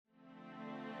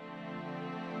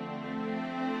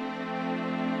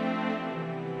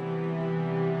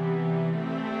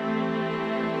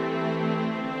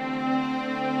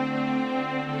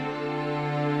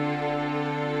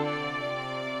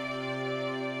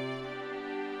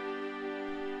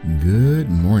Good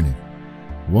morning.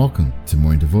 Welcome to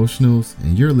Morning Devotionals,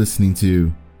 and you're listening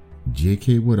to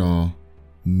J.K. Woodall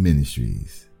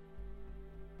Ministries.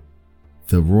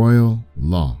 The Royal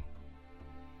Law.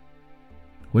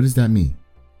 What does that mean?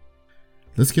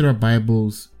 Let's get our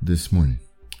Bibles this morning.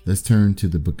 Let's turn to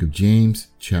the book of James,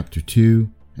 chapter 2,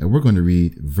 and we're going to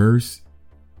read verse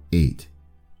 8.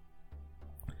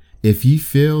 If ye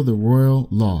fail the royal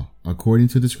law according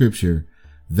to the scripture,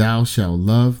 thou shalt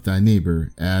love thy neighbor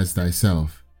as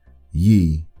thyself,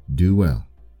 ye do well.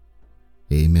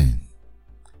 Amen.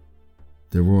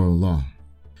 The royal law.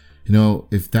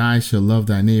 If thou shalt love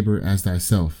thy neighbor as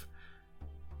thyself,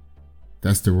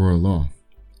 that's the royal law.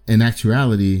 In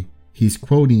actuality, he's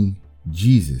quoting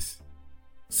Jesus.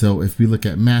 So if we look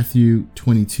at Matthew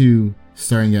 22,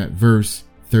 starting at verse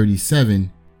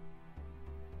 37,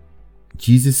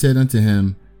 Jesus said unto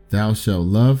him, Thou shalt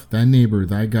love thy neighbor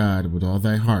thy God with all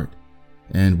thy heart,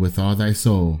 and with all thy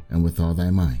soul, and with all thy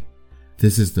mind.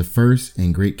 This is the first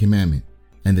and great commandment,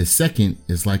 and the second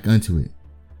is like unto it.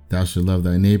 Thou shalt love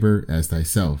thy neighbor as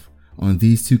thyself. On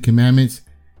these two commandments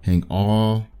hang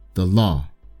all the law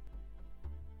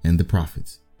and the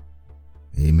prophets.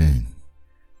 Amen.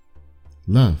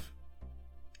 Love.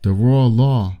 The royal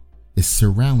law is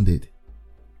surrounded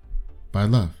by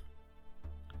love.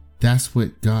 That's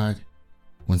what God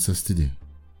wants us to do.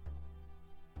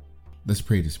 Let's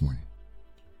pray this morning.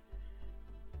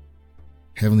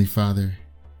 Heavenly Father,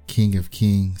 King of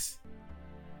Kings,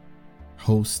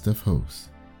 Host of Hosts,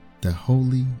 the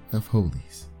Holy of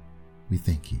Holies, we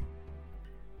thank you.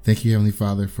 Thank you, Heavenly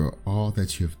Father, for all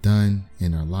that you have done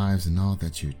in our lives and all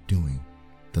that you're doing.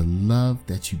 The love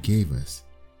that you gave us,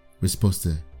 we're supposed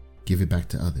to give it back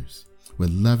to others. We're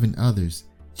loving others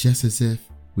just as if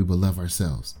we will love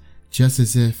ourselves, just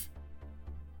as if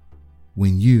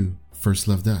when you first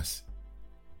loved us.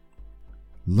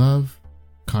 Love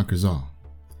conquers all.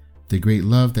 The great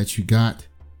love that you got,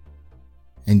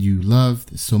 and you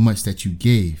loved so much that you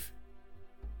gave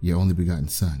your only begotten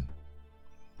Son.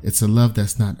 It's a love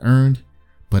that's not earned,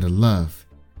 but a love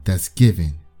that's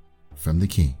given from the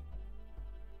King.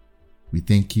 We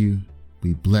thank you,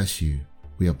 we bless you,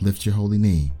 we uplift your holy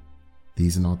name.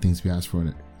 These and all things we ask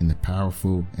for in the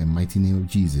powerful and mighty name of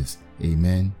Jesus.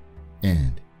 Amen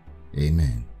and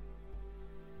amen.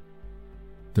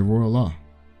 The royal law.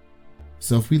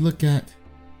 So if we look at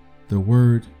the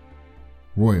word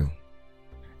royal,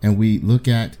 and we look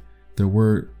at the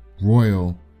word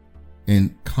royal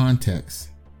in context,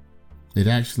 it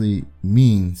actually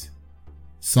means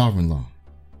sovereign law.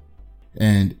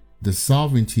 And the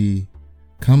sovereignty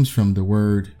comes from the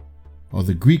word, or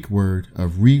the Greek word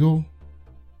of regal,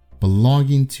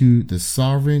 belonging to the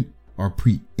sovereign or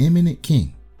preeminent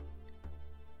king,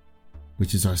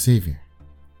 which is our Savior.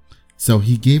 So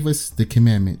he gave us the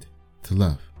commandment to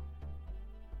love.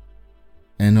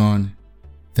 And on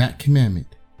that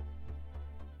commandment,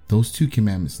 those two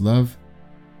commandments, love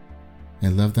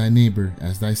and love thy neighbor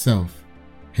as thyself,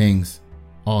 hangs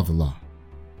all the law.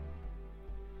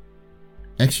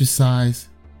 Exercise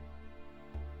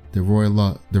the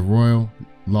royal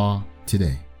law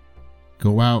today.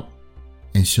 Go out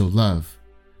and show love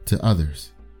to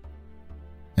others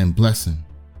and bless them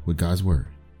with God's word.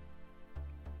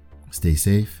 Stay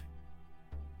safe,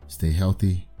 stay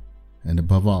healthy, and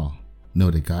above all, know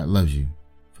that God loves you.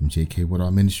 From J.K.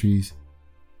 Woodall Ministries,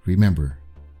 remember,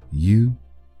 you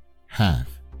have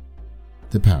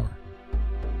the power.